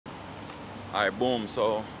All right, boom.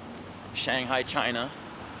 So, Shanghai, China.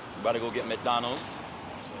 We about to go get McDonald's.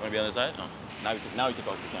 Want to be on the side? No. Now we can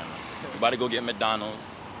talk to the camera. We about to go get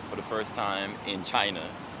McDonald's for the first time in China.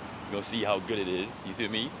 Go see how good it is. You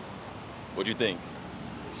feel me? What do you think?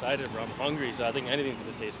 Excited, bro. I'm hungry, so I think anything's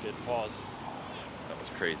gonna taste good. Pause. That was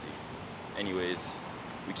crazy. Anyways,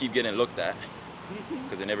 we keep getting looked at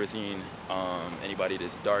because I never seen anybody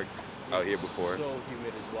this dark out here before. So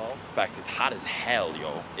humid as well. In fact, it's hot as hell,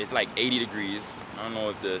 yo. It's like 80 degrees. I don't know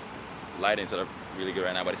if the lighting set up really good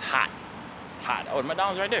right now, but it's hot. It's hot. Oh,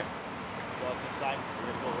 McDonald's right there. Well, it's the side.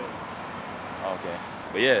 We're gonna go in. Okay.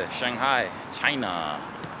 But yeah, Shanghai, China.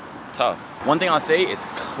 Tough. One thing I'll say is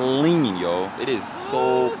clean, yo. It is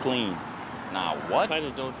so clean. Nah, what? Kind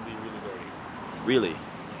of known to be really dirty. Really?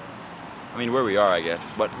 I mean, where we are, I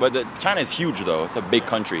guess. But China is huge, though. It's a big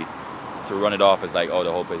country. To run it off as like, oh,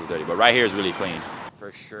 the whole place is dirty. But right here is really clean.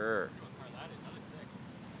 For sure.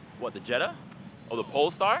 What, the Jetta? Oh, the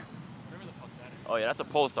Polestar? Oh yeah, that's a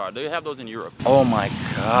Polestar. They have those in Europe. Oh my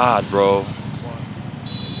God, bro.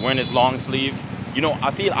 Wearing this long sleeve. You know,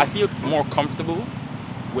 I feel more comfortable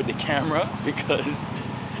with the camera because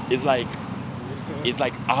it's like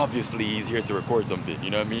obviously he's here to record something.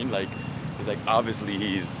 You know what I mean? Like, it's like obviously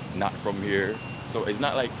he's not from here. So it's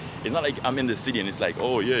not like I'm in the city and it's like,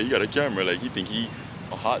 oh yeah, you got a camera. Like, you think he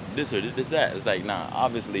hot this or this that. It's like, nah,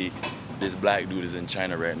 obviously this black dude is in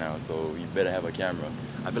China right now, so you better have a camera.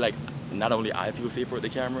 I feel like not only I feel safer with the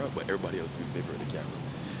camera, but everybody else feels safer with the camera.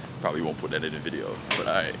 Probably won't put that in the video, but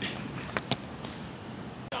alright.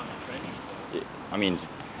 Yeah, I mean,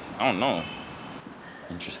 I don't know.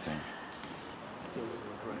 Interesting. Still doesn't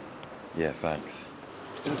look right. Yeah, facts.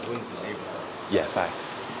 Yeah,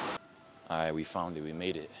 facts. Alright, we found it. We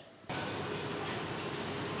made it.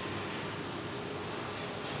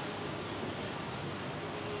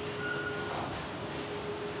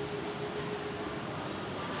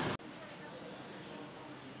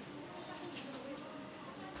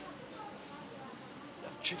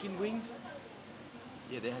 Chicken wings?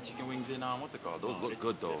 Yeah, they had chicken wings in, what's it called? Those look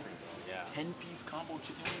good though. Yeah. 10-piece combo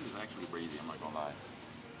chicken wings is actually crazy, I'm not gonna lie.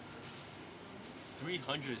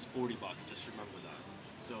 300 is $40. Just remember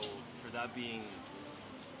that. So for that being,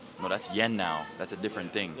 No, that's yen now. That's a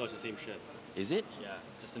different thing. no, it's the same shit. Is it? Yeah,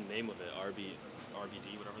 just the name of it, RBD,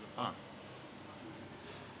 whatever the fuck. Huh.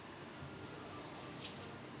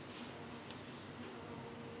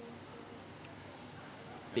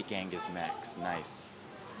 Big Angus Max, nice.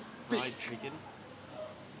 Fried chicken.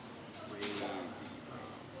 Crazy.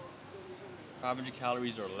 500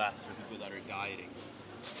 calories or less for people that are dieting.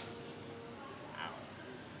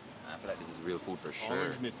 I feel like this is real food for sure.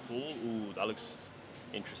 Orange McCool. Ooh, that looks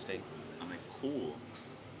interesting. I'm like, cool.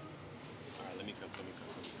 Alright, let me cook.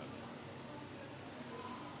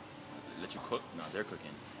 Let you cook? No, they're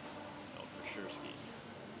cooking. Oh, for sure, Ski.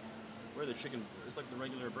 Where are the chicken? It's like the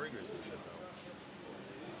regular burgers and shit, though.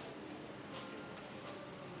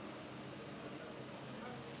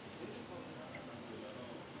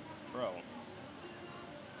 Bro,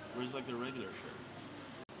 where's like the regular shit?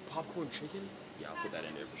 Popcorn chicken? Yeah, I'll put that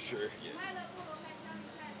in there for sure. Yeah.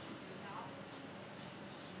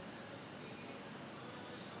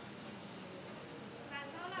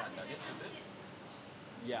 Got nuggets with this?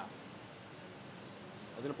 Yeah. I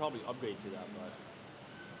was gonna probably upgrade to that, but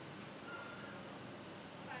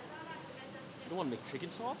you don't want to make chicken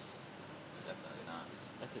sauce? Definitely not.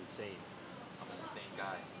 That's insane. I'm an insane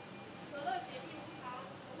guy.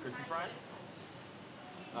 Crispy fries?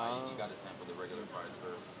 You gotta sample the regular fries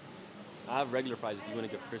first. I have regular fries if you want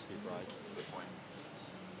to give crispy fries. Good point.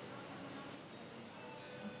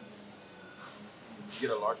 Did you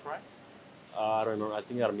get a large fry? I don't know. I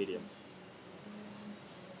think I got a medium.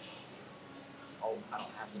 Oh, I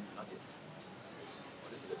don't have the nuggets. Oh,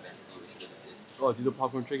 this is the best deal. We should have done this. Oh, do the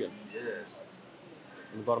popcorn chicken Yeah.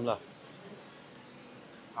 in the bottom left.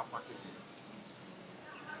 Popcorn chicken.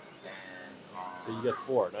 And, So you get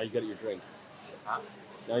 4. Now you get your drink. huh?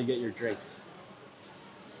 Now you get your drink.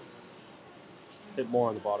 Hit more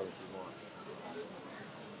on the bottom if you want.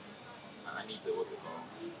 And I need the, what's it called?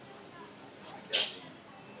 I need the caffeine.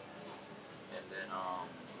 And then,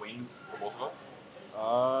 wings for both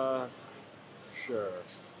of us? Sure.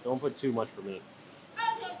 Don't put too much for me.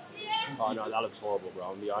 Oh no, that looks horrible, bro.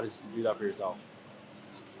 I'm gonna be honest. You do that for yourself.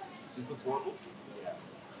 This looks horrible? Yeah.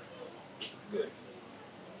 This looks good.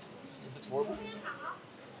 This looks horrible?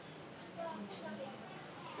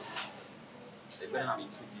 They better not be 2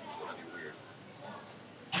 pieces, so that'd be weird.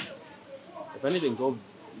 If anything,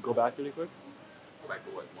 go back really quick. Go back to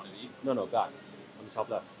what? One of these? No, back. On the top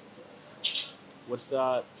left. What's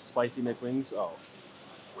that? Spicy McWings? Oh.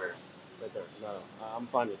 Where? Right there. No, I'm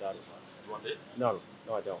fine with that as well. You want this? No,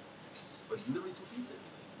 no, I don't. But it's literally 2 pieces.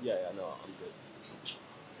 Yeah, no, I'm good.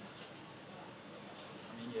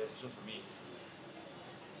 I mean, yeah, it's just for me.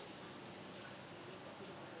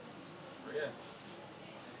 But yeah.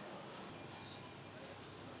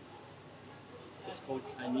 It's called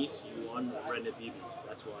Chinese yuan renminbi.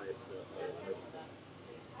 That's why it's the.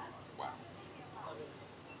 Wow.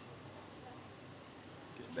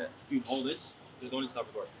 Get bet. Dude, all this. Don't even stop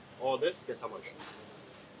recording. All this. Guess how much?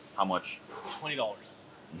 How much? $20.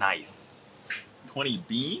 Nice. 20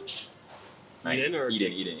 beans? Nice. Eat in or eat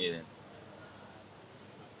in.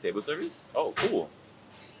 Table service? Oh, cool.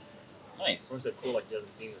 Nice. Or is it cool like he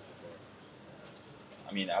hasn't seen this before?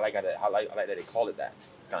 I mean, I like that they call it that.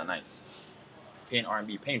 It's kind of nice. Paying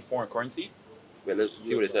RMB, paying foreign currency. Wait, let's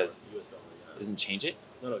see what it says. US dollar, yeah. Doesn't change it?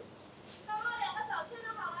 No.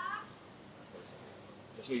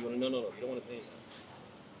 So you want to? No. You don't want to pay that.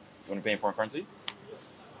 You want to pay in foreign currency?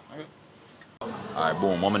 Yes. Okay. All right,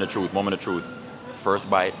 boom. Moment of truth. First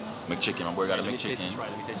bite, McChicken. My boy got a McChicken.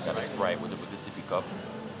 Let me taste Got a Sprite with the sippy cup.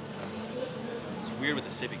 It's weird with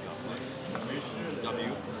the sippy cup.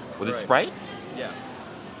 W. Was it Sprite? Yeah.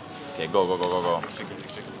 Okay, go. Chicken,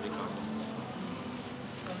 big cup.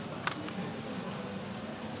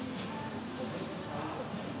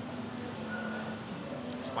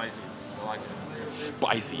 Spicy. I like it.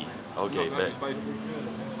 Spicy. Okay, no, bet. Spicy.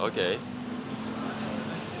 Okay.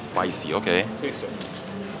 Spicy. Okay. Taste it.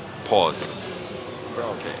 Pause.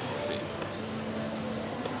 Okay. Let's see.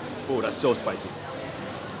 Oh, that's so spicy.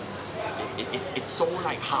 It's so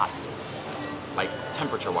like hot, like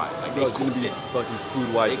temperature wise. Like they It's gonna cook be this. fucking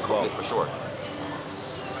food wise. They cook this for sure.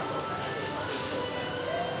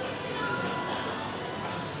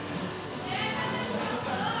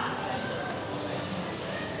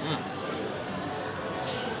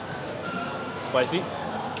 Spicy?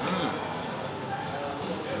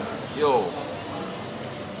 Yo,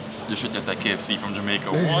 this shit tastes like KFC from Jamaica.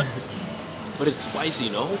 What? But it's spicy,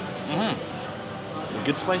 no? Mm-hmm.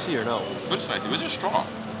 Good spicy or no? Good spicy. Where's your straw?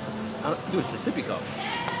 Dude, it's the sippy cup.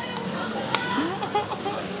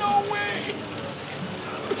 No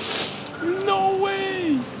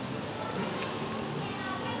way.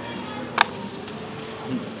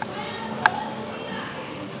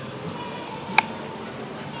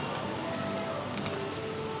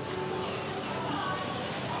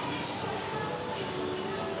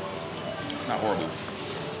 It's not horrible.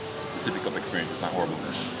 The sippy cup experience is not horrible.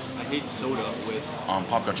 I hate soda with.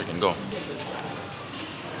 Popcorn chicken, go.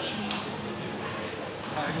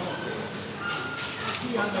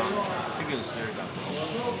 It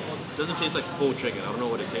doesn't taste like full chicken. I don't know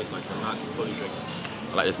what it tastes like, but not fully chicken.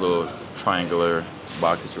 I like this little triangular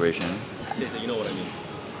box situation. It tastes like, you know what I mean.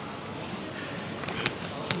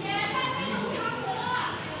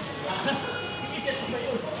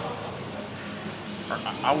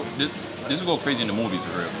 This will go crazy in the movies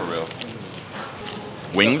for real.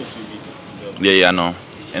 Wings? Yeah, I know.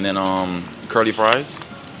 And then curly fries.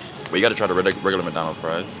 But you gotta try the regular McDonald's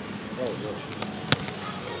fries. Oh, yeah.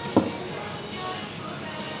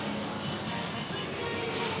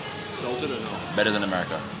 Salted or no? Better than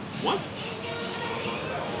America. What?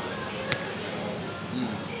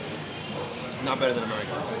 Not better than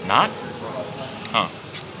America. Not? Huh.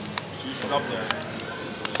 It's up there.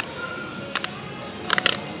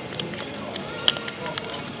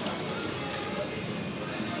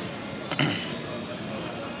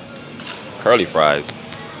 Curly fries.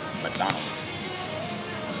 McDonald's.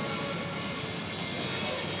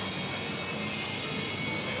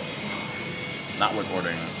 Not worth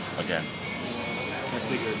ordering again.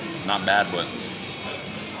 Not bad, but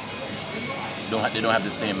they don't have the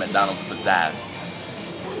same McDonald's pizzazz.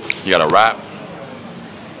 You got a wrap.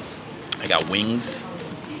 I got wings.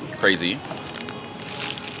 Crazy.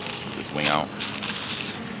 This wing out.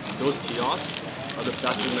 Those kiosks are the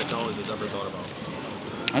best thing McDonald's has ever thought about.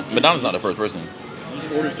 McDonald's not the first person. You just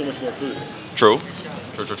order so much more food. True.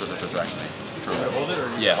 True. Hold it or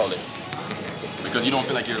Yeah, hold it. Because you don't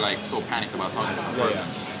feel like you're like so panicked about talking to some person.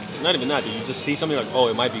 Yeah. Not even that, dude. You just see something like, oh,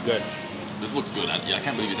 it might be good. This looks good. I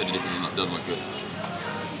can't believe you said that this doesn't look good.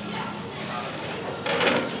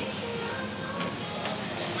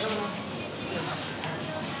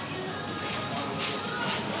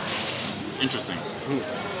 It's interesting.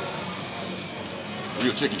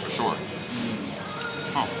 Real chicken for sure.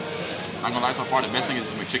 Huh. I'm gonna lie, so far the best thing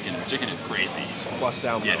is this McChicken. The McChicken is crazy. Bust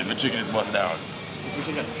down. Yeah, the McChicken is busted down. We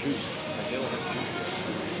should get the juice. Like, they don't have juice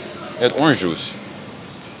here. It's orange juice.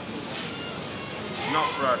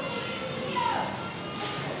 Not fresh.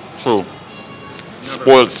 True.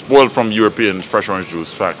 Spoiled from European fresh orange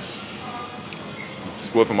juice. Facts.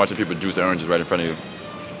 Spoiled from watching people juice oranges right in front of you.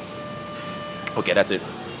 Okay, that's it.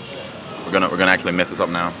 We're gonna actually mess this up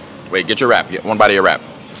now. Wait, get your wrap. Get one bite of your wrap.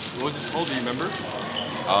 What was this called? Do you remember?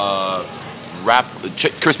 Wrap,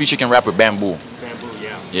 crispy chicken wrap with bamboo. Bamboo,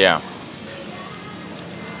 yeah. Yeah.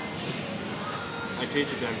 I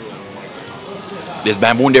tasted bamboo. I don't like it. There's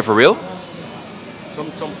bamboo in there for real?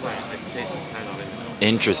 Some plant. I can taste the plant on it.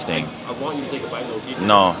 Interesting. I want you to take a bite,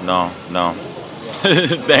 though. No.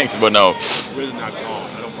 Thanks, but no. Really not wrong.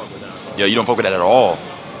 I don't fuck with that. Yeah, you don't fuck with that at all.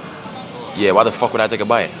 Yeah, why the fuck would I take a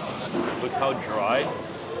bite? Look how dry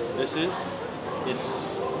this is.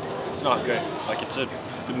 It's not good. Like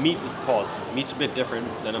the meat is paused. Meat's a bit different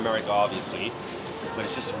than America, obviously, but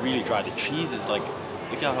it's just really dry. The cheese is like,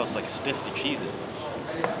 look at how it's like stiff the cheese is.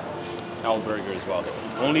 Al burger as well. The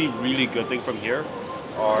only really good thing from here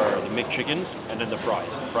are the McChickens and then the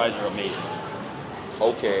fries. The fries are amazing.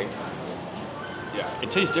 Okay. Yeah,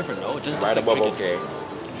 it tastes different though. It just Right tastes above like okay.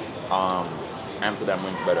 Amsterdam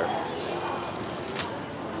wings better.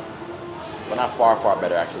 But not far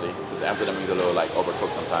better actually. Because the Amsterdam wings are a little like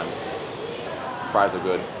overcooked sometimes. Fries are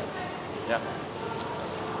good. Yeah.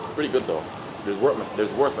 Pretty good though. There's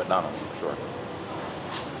worse McDonald's for sure.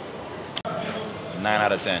 9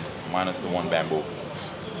 out of 10 minus the one bamboo.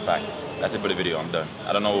 Facts. That's it for the video. I'm done.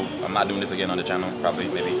 I don't know. I'm not doing this again on the channel. Probably,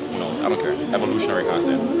 maybe. Who knows? I don't care. Evolutionary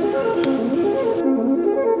content.